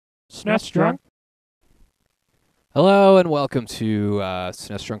SNESdrunk. Hello and welcome to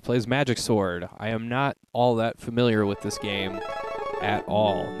SNESdrunk Plays Magic Sword. I am not all that familiar with this game at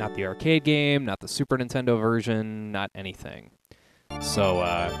all. Not the arcade game, not the Super Nintendo version, not anything. So,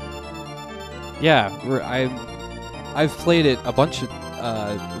 yeah, I've played it a bunch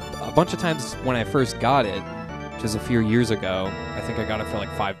of times when I first got it, which is a few years ago. I think I got it for like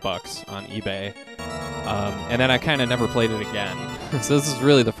 $5 on eBay. And then I kind of never played it again. So this is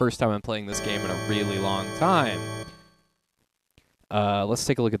really the first time I'm playing this game in a really long time. Let's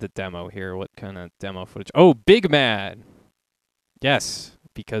take a look at the demo here. What kind of demo footage? Oh, Big Man! Yes,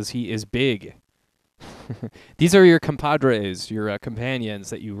 because he is big. These are your compadres, your companions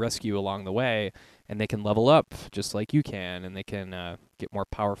that you rescue along the way, and they can level up just like you can, and they can get more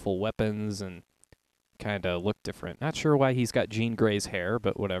powerful weapons and kind of look different. Not sure why he's got Jean Grey's hair,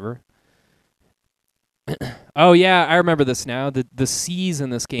 but whatever. Oh yeah, I remember this now. The C's in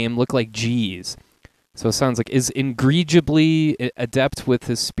this game look like G's. So it sounds like is egregiously adept with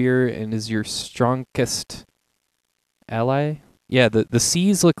his spear and is your strongest ally. Yeah, the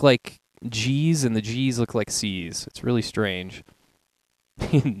C's look like G's and the G's look like C's. It's really strange.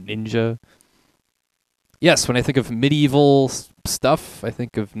 Ninja. Yes, when I think of medieval stuff, I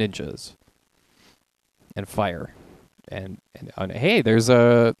think of ninjas and fire. And hey, there's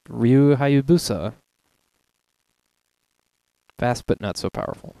a Ryu Hayabusa. Fast but not so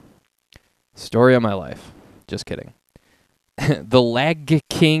powerful. Story of my life. Just kidding. The Lag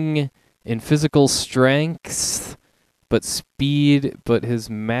King in physical strength, but speed, but his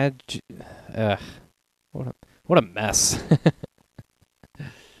magic. What a mess.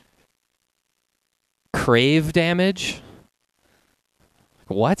 Crave damage?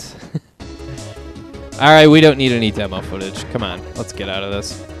 What? Alright, we don't need any demo footage. Come on, let's get out of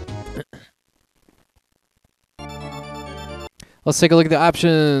this. Let's take a look at the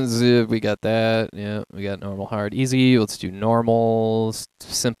options. We got that. Yeah, we got normal, hard, easy. Let's do normal,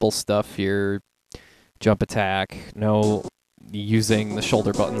 simple stuff here. Jump attack. No using the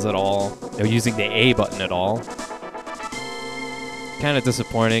shoulder buttons at all. No using the A button at all. Kind of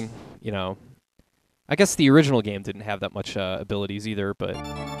disappointing, you know. I guess the original game didn't have that much abilities either, but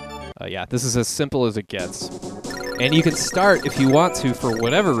yeah, this is as simple as it gets. And you can start, if you want to, for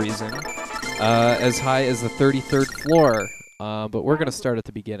whatever reason, as high as the 33rd floor. But we're going to start at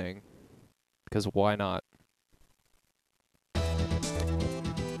the beginning, because why not?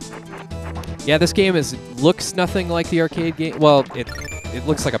 Yeah, this game looks nothing like the arcade game. Well, it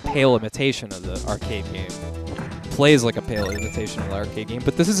looks like a pale imitation of the arcade game. Plays like a pale imitation of the arcade game,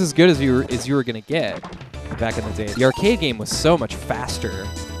 but this is as good as you were going to get back in the day. The arcade game was so much faster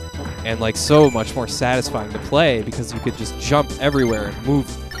and like so much more satisfying to play because you could just jump everywhere and move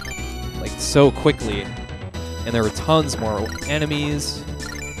like so quickly. And there were tons more enemies.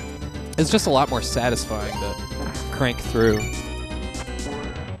 It's just a lot more satisfying to crank through.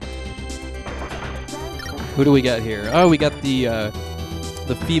 Who do we got here? Oh, we got the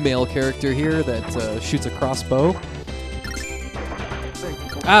female character here that shoots a crossbow.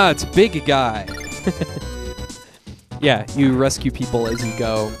 Ah, it's Big Guy. Yeah, you rescue people as you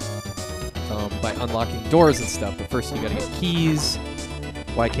go by unlocking doors and stuff. But first you gotta get keys.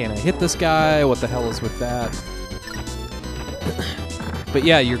 Why can't I hit this guy? What the hell is with that? But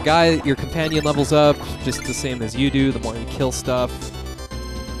yeah, your companion levels up just the same as you do the more you kill stuff.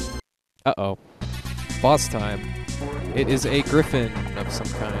 Uh-oh. Boss time. It is a griffin of some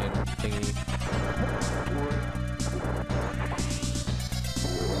kind thingy.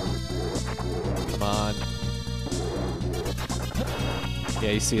 Come on.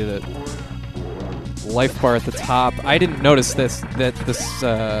 Yeah, you see the life bar at the top. I didn't notice that this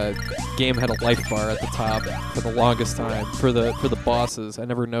game had a life bar at the top for the longest time for the bosses. I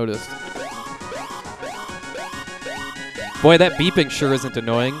never noticed. Boy, that beeping sure isn't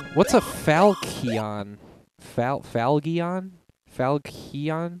annoying. What's a Falchion? Falchion?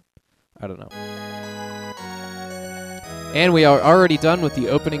 Falchion? I don't know. And we are already done with the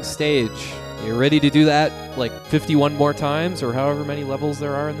opening stage. Are you ready to do that like 51 more times or however many levels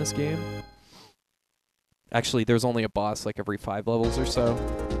there are in this game? Actually, there's only a boss like every 5 levels or so.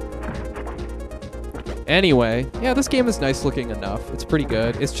 Anyway, yeah, this game is nice looking enough. It's pretty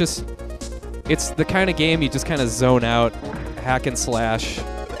good. It's the kind of game you just kind of zone out, hack and slash,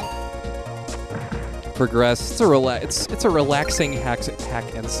 progress. It's a relaxing hack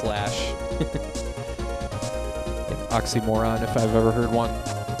and slash. Oxymoron, if I've ever heard one.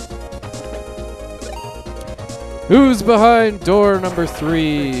 Who's behind door number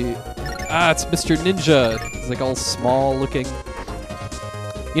 3? Ah, it's Mr. Ninja. He's like all small looking.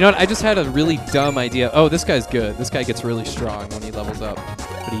 You know what? I just had a really dumb idea. Oh, this guy's good. This guy gets really strong when he levels up.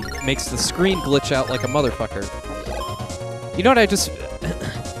 But but he makes the screen glitch out like a motherfucker. You know what I just...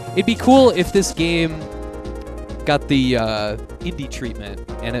 It'd be cool if this game got the indie treatment,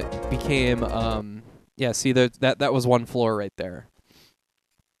 and it became... yeah, see, that was one floor right there.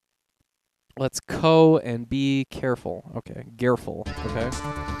 Let's and be careful. Okay, careful. Okay.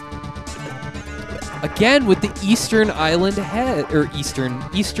 Again with the Eastern Island head, or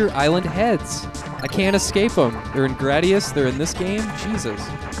Easter Island heads. I can't escape them. They're in Gradius. They're in this game. Jesus.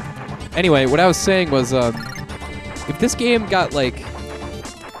 Anyway, what I was saying was, if this game got like,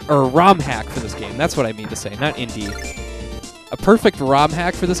 or a ROM hack for this game. That's what I mean to say, not indie. A perfect ROM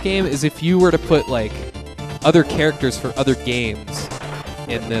hack for this game is if you were to put like other characters for other games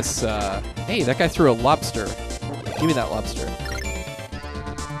in this. Hey, that guy threw a lobster. Give me that lobster.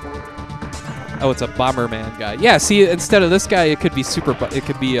 Oh, it's a Bomberman guy. Yeah, see, instead of this guy, it could be a Super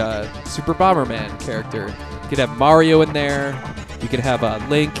Bomberman character. You could have Mario in there. You could have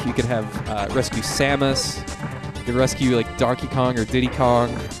Link. You could have rescue Samus. You could rescue like Donkey Kong or Diddy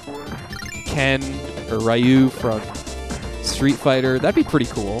Kong. Ken or Ryu from Street Fighter. That'd be pretty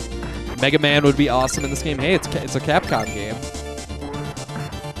cool. Mega Man would be awesome in this game. Hey, it's a Capcom game.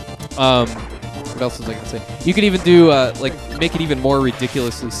 What else was I gonna say? You could even do like make it even more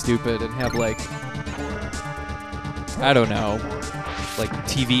ridiculously stupid and have like, I don't know, like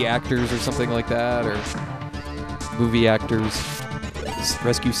TV actors or something like that, or movie actors.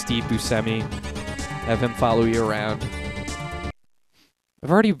 Rescue Steve Buscemi. Have him follow you around.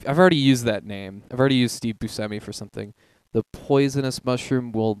 I've already used that name. I've already used Steve Buscemi for something. The poisonous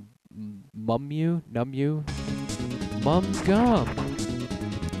mushroom will numb you, mum gum.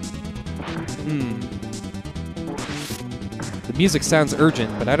 The music sounds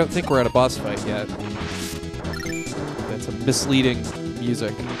urgent, but I don't think we're at a boss fight yet. That's a misleading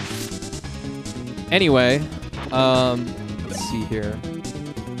music. Anyway, let's see here.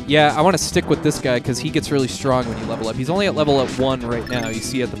 Yeah, I want to stick with this guy because he gets really strong when you level up. He's only at level 1 right now. You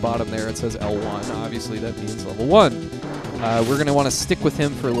see at the bottom there it says L1. Obviously that means level 1. We're going to want to stick with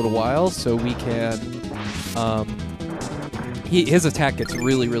him for a little while so we can... his attack gets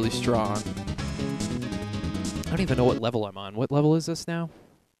really, really strong. I don't even know what level I'm on. What level is this now?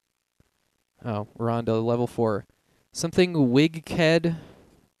 Oh, we're on to level 4. Something Wigked.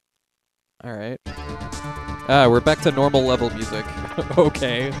 Alright. We're back to normal level music.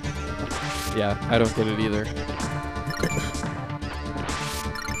 Okay. Yeah, I don't get it either.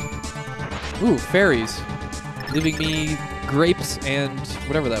 Ooh, fairies. Leaving me grapes and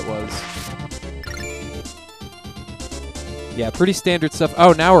whatever that was. Yeah, pretty standard stuff.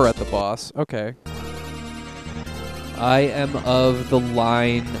 Oh, now we're at the boss. Okay. I am of the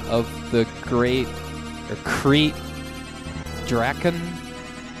line of the great, or Crete Draken.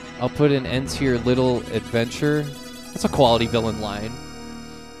 I'll put an end to your little adventure. That's a quality villain line.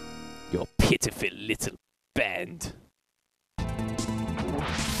 Your pitiful little band.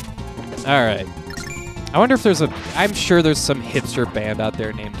 Alright. I wonder if there's I'm sure there's some hipster band out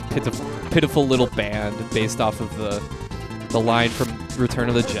there named Pitiful Little Band based off of the line from Return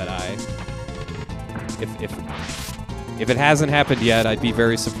of the Jedi. If it hasn't happened yet, I'd be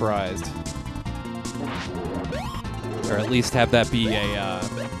very surprised. Or at least have that be a,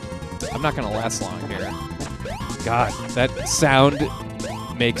 I'm not gonna last long here. God, that sound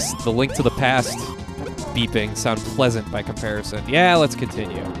makes the Link to the Past beeping sound pleasant by comparison. Yeah, let's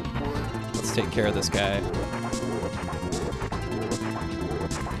continue. Let's take care of this guy.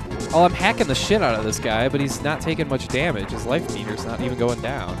 Oh, I'm hacking the shit out of this guy, but he's not taking much damage. His life meter's not even going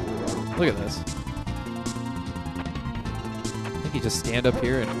down. Look at this. I think you just stand up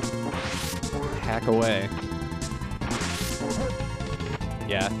here and hack away.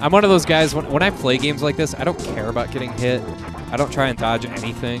 Yeah, I'm one of those guys, when I play games like this, I don't care about getting hit. I don't try and dodge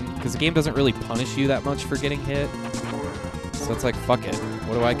anything, because the game doesn't really punish you that much for getting hit. So it's like, fuck it.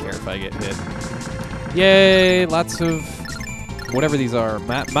 What do I care if I get hit? Yay, lots of whatever these are.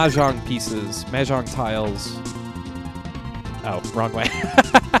 Mahjong pieces, Mahjong tiles. Oh, wrong way.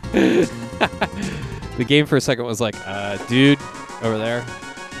 The game for a second was like, dude, over there.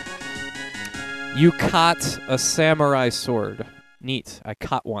 You caught a samurai sword. Neat. I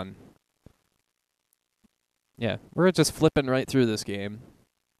caught one. Yeah, we're just flipping right through this game.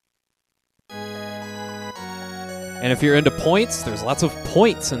 And if you're into points, there's lots of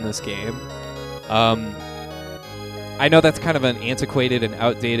points in this game. I know that's kind of an antiquated and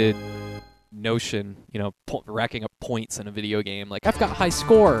outdated notion, you know, racking up points in a video game. Like, I've got high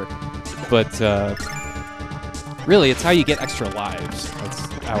score. But really, it's how you get extra lives. That's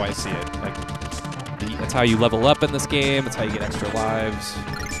how I see it. Like, that's how you level up in this game. It's how you get extra lives.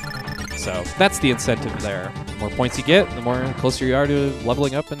 So that's the incentive there. The more points you get, the more closer you are to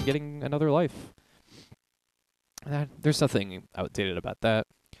leveling up and getting another life. There's nothing outdated about that.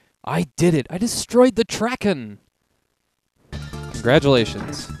 I did it! I destroyed the Kraken!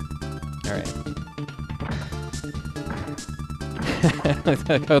 Congratulations. Alright.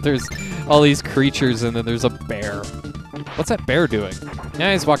 Oh, there's all these creatures and then there's a bear. What's that bear doing?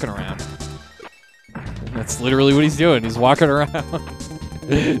 Yeah, he's walking around. That's literally what he's doing. He's walking around.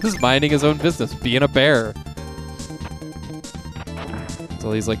 Just minding his own business, being a bear. There's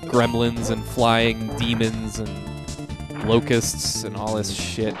all these like gremlins and flying demons and locusts and all this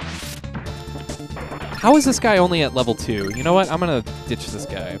shit. How is this guy only at level 2? You know what? I'm gonna ditch this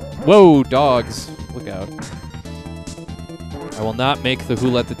guy. Whoa, dogs. Look out. I will not make the who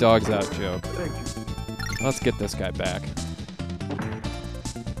let the dogs out joke. Let's get this guy back.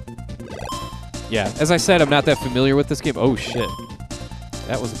 Yeah, as I said, I'm not that familiar with this game. Oh, shit.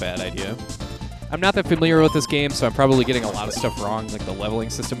 That was a bad idea. I'm not that familiar with this game, so I'm probably getting a lot of stuff wrong, like the leveling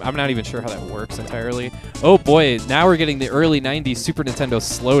system. I'm not even sure how that works entirely. Oh, boy, now we're getting the early 90s Super Nintendo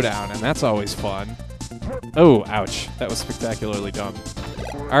slowdown, and that's always fun. Oh, ouch. That was spectacularly dumb.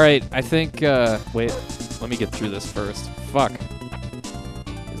 All right, I think, wait, let me get through this first. Fuck.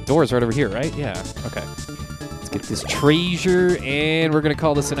 The door's right over here, right? Yeah, okay. Let's get this treasure, and we're going to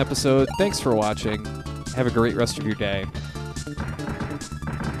call this an episode. Thanks for watching. Have a great rest of your day.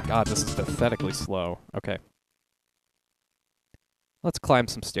 God, this is pathetically slow. Okay. Let's climb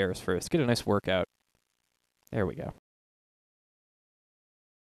some stairs first. Get a nice workout. There we go.